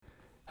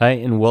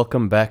Hey, and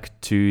welcome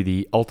back to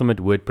the Ultimate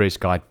WordPress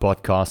Guide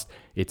podcast.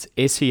 It's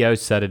SEO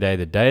Saturday,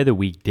 the day of the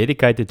week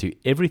dedicated to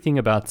everything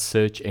about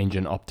search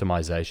engine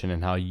optimization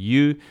and how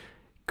you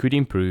could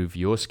improve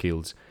your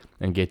skills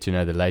and get to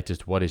know the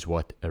latest what is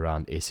what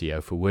around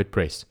SEO for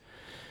WordPress.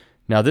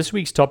 Now, this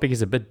week's topic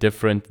is a bit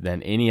different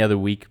than any other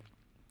week.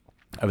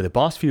 Over the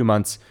past few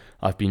months,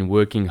 I've been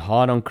working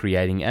hard on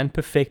creating and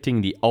perfecting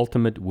the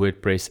Ultimate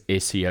WordPress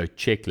SEO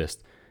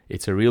checklist.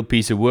 It's a real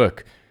piece of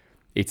work.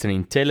 It's an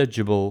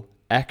intelligible,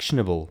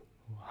 actionable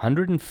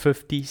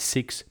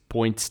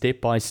 156-point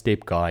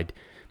step-by-step guide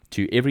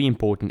to every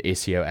important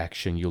SEO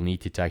action you'll need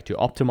to take to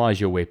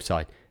optimize your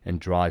website and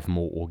drive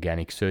more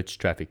organic search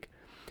traffic.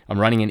 I'm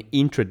running an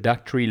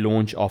introductory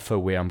launch offer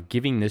where I'm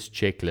giving this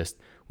checklist,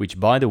 which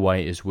by the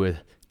way is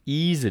worth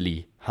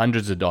easily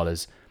hundreds of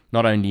dollars,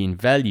 not only in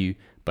value,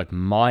 but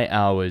my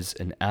hours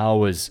and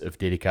hours of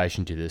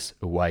dedication to this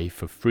away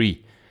for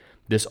free.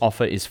 This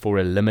offer is for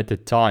a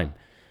limited time.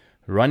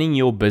 Running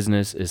your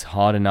business is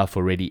hard enough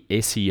already,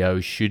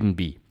 SEO shouldn't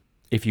be.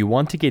 If you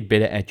want to get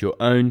better at your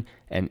own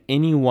and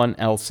anyone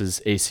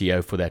else's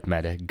SEO for that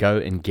matter, go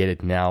and get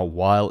it now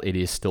while it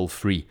is still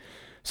free.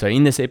 So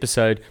in this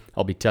episode,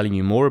 I'll be telling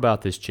you more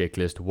about this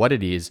checklist, what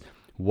it is,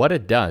 what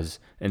it does,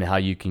 and how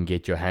you can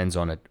get your hands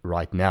on it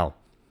right now.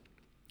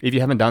 If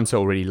you haven't done so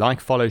already, like,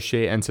 follow,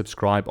 share, and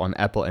subscribe on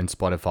Apple and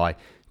Spotify.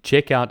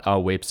 Check out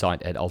our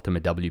website at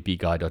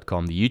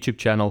ultimatewpguide.com, the YouTube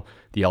channel,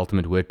 The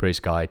Ultimate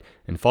WordPress Guide,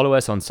 and follow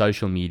us on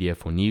social media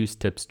for news,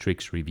 tips,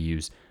 tricks,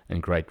 reviews,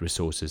 and great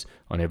resources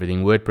on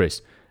everything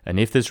WordPress. And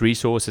if this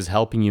resource is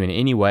helping you in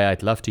any way,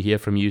 I'd love to hear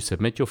from you.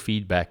 Submit your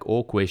feedback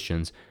or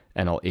questions,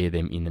 and I'll air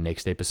them in the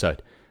next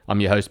episode.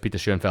 I'm your host, Peter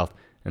Schoenfeld,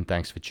 and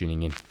thanks for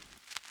tuning in.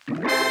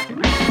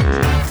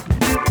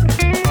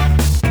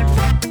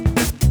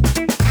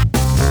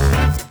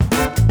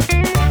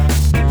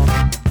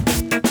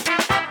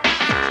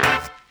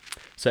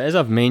 So as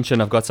I've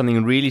mentioned, I've got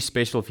something really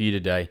special for you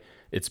today.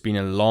 It's been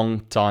a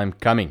long time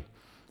coming.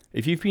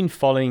 If you've been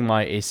following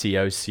my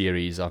SEO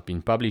series I've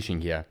been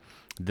publishing here,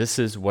 this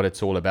is what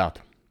it's all about.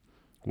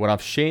 What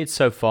I've shared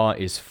so far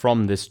is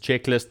from this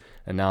checklist,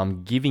 and now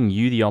I'm giving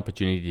you the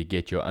opportunity to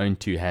get your own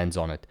two hands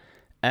on it.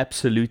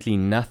 Absolutely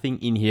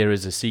nothing in here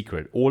is a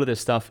secret. All of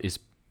this stuff is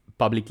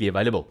publicly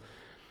available.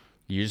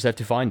 You just have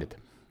to find it.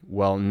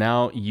 Well,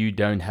 now you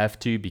don't have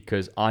to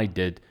because I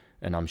did,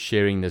 and I'm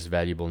sharing this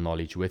valuable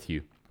knowledge with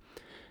you.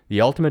 The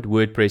Ultimate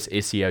WordPress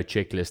SEO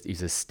Checklist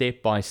is a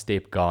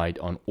step-by-step guide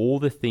on all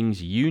the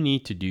things you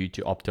need to do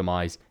to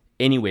optimize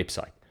any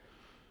website.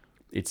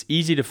 It's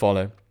easy to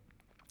follow,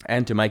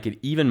 and to make it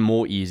even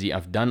more easy,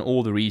 I've done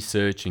all the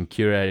research and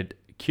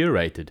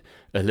curated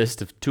a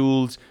list of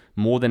tools,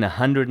 more than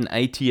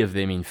 180 of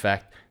them in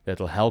fact, that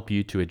will help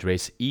you to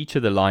address each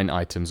of the line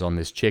items on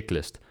this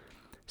checklist.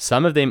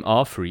 Some of them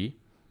are free,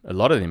 a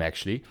lot of them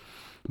actually,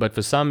 but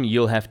for some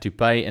you'll have to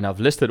pay, and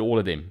I've listed all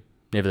of them.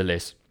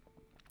 Nevertheless,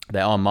 they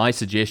are my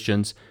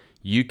suggestions.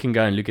 You can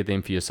go and look at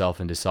them for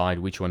yourself and decide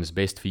which one is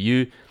best for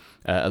you.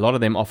 A lot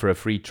of them offer a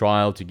free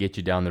trial to get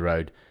you down the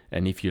road.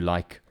 And if you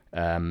like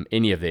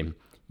any of them,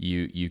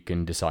 you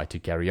can decide to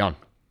carry on.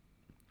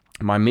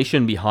 My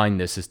mission behind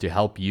this is to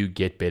help you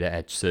get better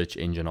at search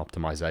engine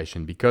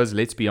optimization because,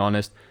 let's be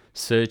honest,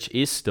 search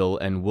is still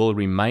and will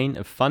remain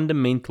a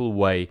fundamental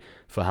way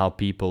for how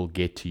people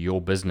get to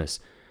your business.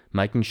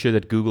 Making sure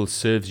that Google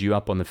serves you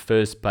up on the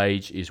first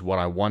page is what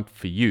I want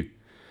for you.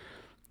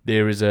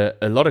 There is a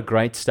lot of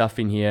great stuff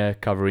in here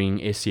covering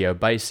SEO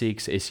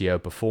basics, SEO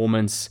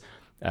performance,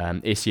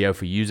 SEO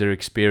for user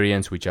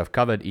experience, which I've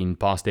covered in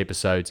past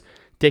episodes,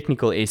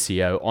 technical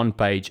SEO,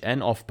 on-page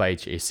and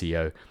off-page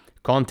SEO,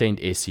 content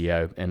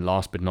SEO, and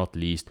last but not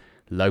least,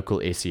 local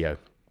SEO.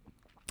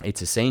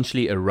 It's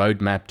essentially a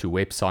roadmap to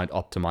website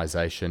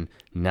optimization,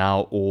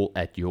 now all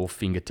at your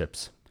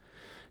fingertips.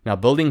 Now,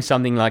 building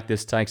something like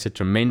this takes a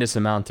tremendous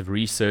amount of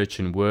research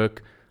and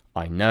work.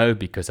 I know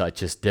because I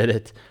just did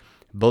it.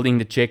 Building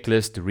the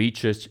checklist,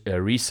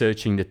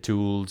 researching the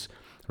tools,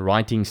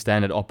 writing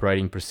standard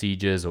operating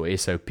procedures or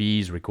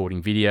SOPs,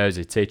 recording videos,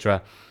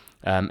 etc.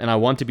 And I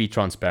want to be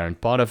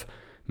transparent. Part of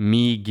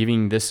me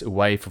giving this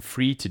away for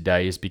free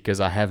today is because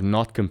I have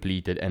not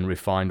completed and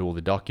refined all the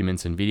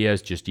documents and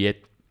videos just yet.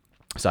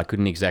 So I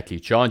couldn't exactly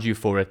charge you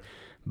for it.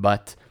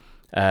 But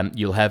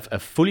you'll have a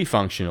fully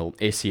functional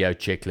SEO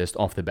checklist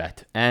off the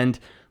bat. And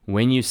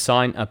when you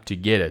sign up to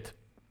get it,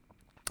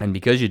 and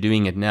because you're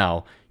doing it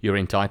now, you're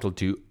entitled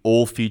to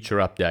all future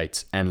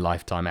updates and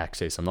lifetime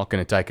access. I'm not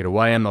going to take it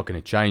away. I'm not going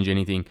to change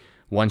anything.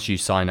 Once you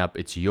sign up,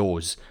 it's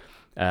yours.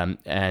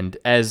 And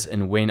as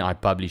and when I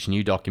publish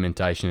new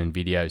documentation and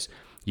videos,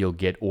 you'll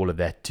get all of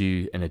that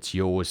too, and it's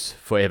yours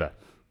forever.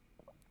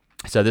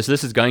 So this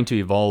list is going to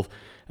evolve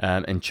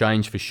and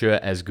change for sure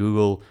as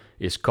Google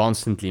is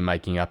constantly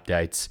making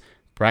updates.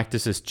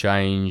 Practices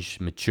change,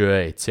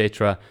 mature,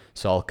 etc.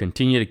 So I'll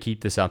continue to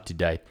keep this up to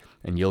date,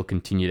 and you'll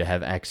continue to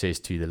have access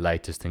to the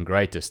latest and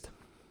greatest.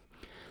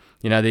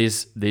 You know,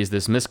 there's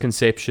this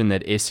misconception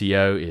that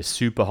SEO is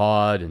super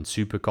hard and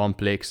super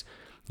complex.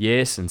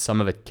 Yes, and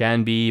some of it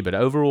can be, but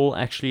overall,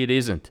 actually it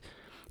isn't.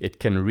 It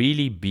can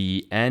really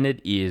be, and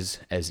it is,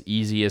 as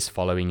easy as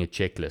following a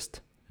checklist,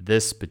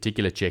 this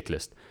particular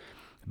checklist.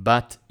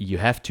 But you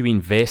have to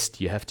invest,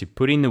 you have to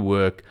put in the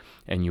work,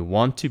 and you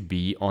want to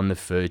be on the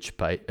first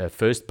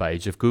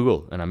page of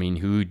Google. And I mean,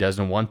 who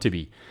doesn't want to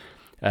be?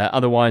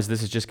 Otherwise,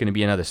 this is just going to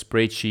be another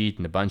spreadsheet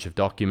and a bunch of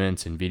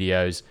documents and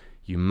videos.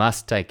 You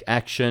must take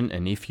action,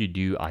 and if you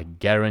do, I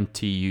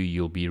guarantee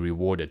you'll be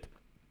rewarded.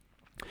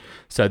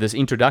 So this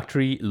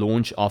introductory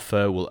launch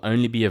offer will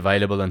only be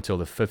available until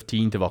the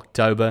 15th of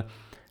October.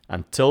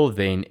 Until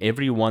then,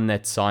 everyone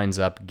that signs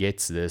up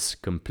gets this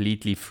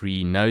completely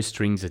free, no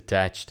strings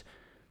attached,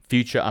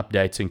 future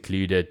updates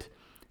included,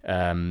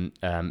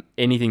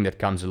 anything that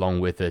comes along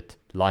with it,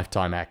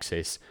 lifetime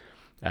access.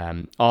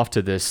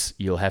 After this,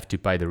 you'll have to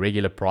pay the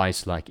regular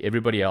price like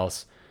everybody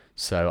else.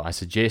 So I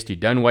suggest you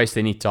don't waste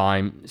any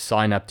time,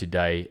 sign up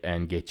today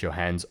and get your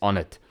hands on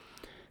it.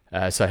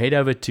 So head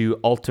over to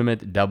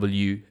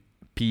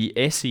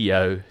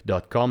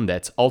ultimatewpseo.com.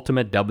 That's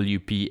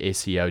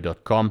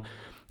ultimatewpseo.com.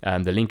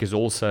 The link is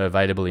also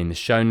available in the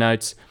show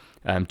notes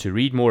to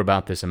read more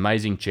about this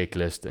amazing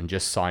checklist and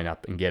just sign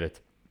up and get it.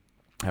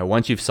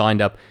 Once you've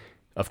signed up,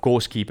 of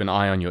course, keep an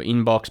eye on your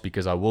inbox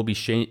because I will be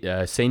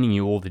sending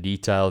you all the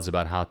details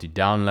about how to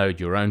download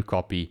your own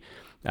copy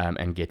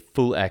and get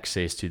full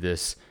access to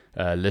this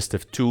list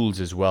of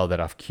tools as well that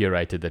I've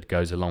curated that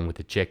goes along with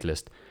the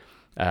checklist.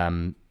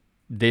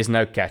 There's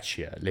no catch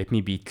here. Let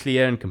me be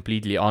clear and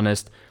completely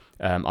honest.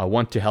 I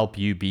want to help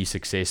you be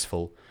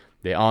successful.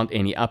 There aren't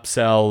any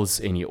upsells,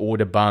 any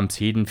order bumps,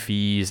 hidden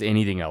fees,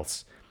 anything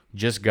else.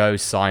 Just go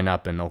sign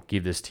up and I'll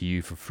give this to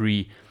you for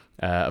free.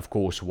 Of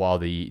course, while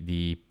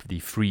the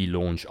free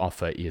launch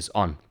offer is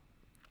on.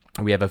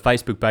 We have a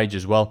Facebook page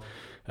as well,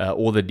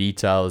 all the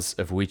details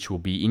of which will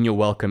be in your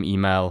welcome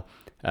email.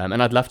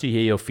 And I'd love to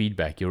hear your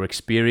feedback, your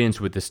experience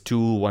with this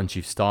tool once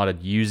you've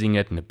started using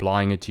it and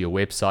applying it to your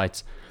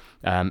websites.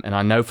 And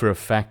I know for a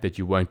fact that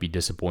you won't be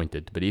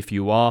disappointed. But if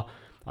you are,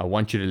 I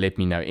want you to let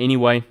me know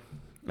anyway,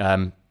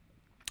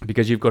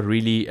 because you've got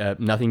really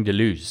nothing to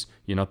lose.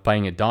 You're not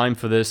paying a dime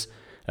for this.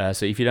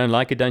 So if you don't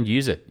like it, don't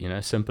use it.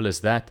 Simple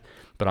as that.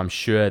 But I'm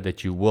sure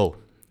that you will.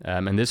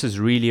 And this is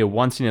really a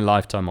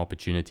once-in-a-lifetime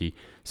opportunity,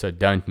 so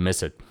don't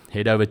miss it.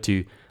 Head over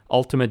to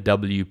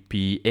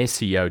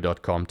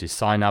ultimatewpseo.com to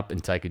sign up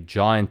and take a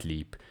giant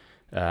leap,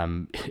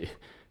 an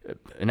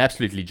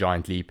absolutely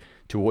giant leap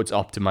towards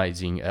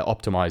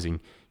optimizing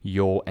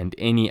your and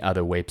any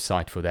other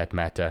website for that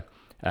matter,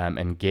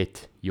 and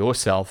get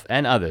yourself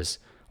and others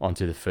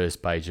onto the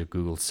first page of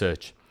Google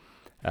search.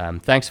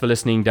 Thanks for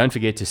listening. Don't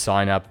forget to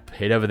sign up.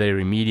 Head over there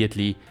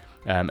immediately.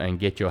 And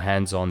get your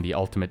hands on the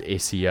ultimate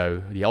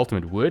SEO, the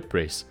ultimate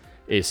WordPress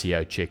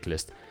SEO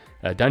checklist.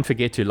 Don't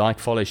forget to like,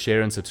 follow,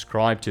 share, and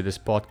subscribe to this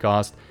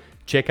podcast.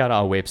 Check out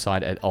our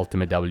website at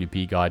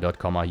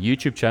ultimatewpguide.com, our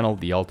YouTube channel,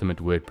 The Ultimate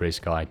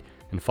WordPress Guide,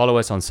 and follow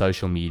us on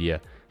social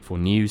media for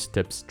news,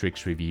 tips,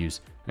 tricks,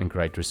 reviews, and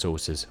great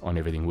resources on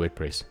everything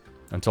WordPress.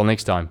 Until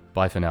next time,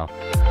 bye for now.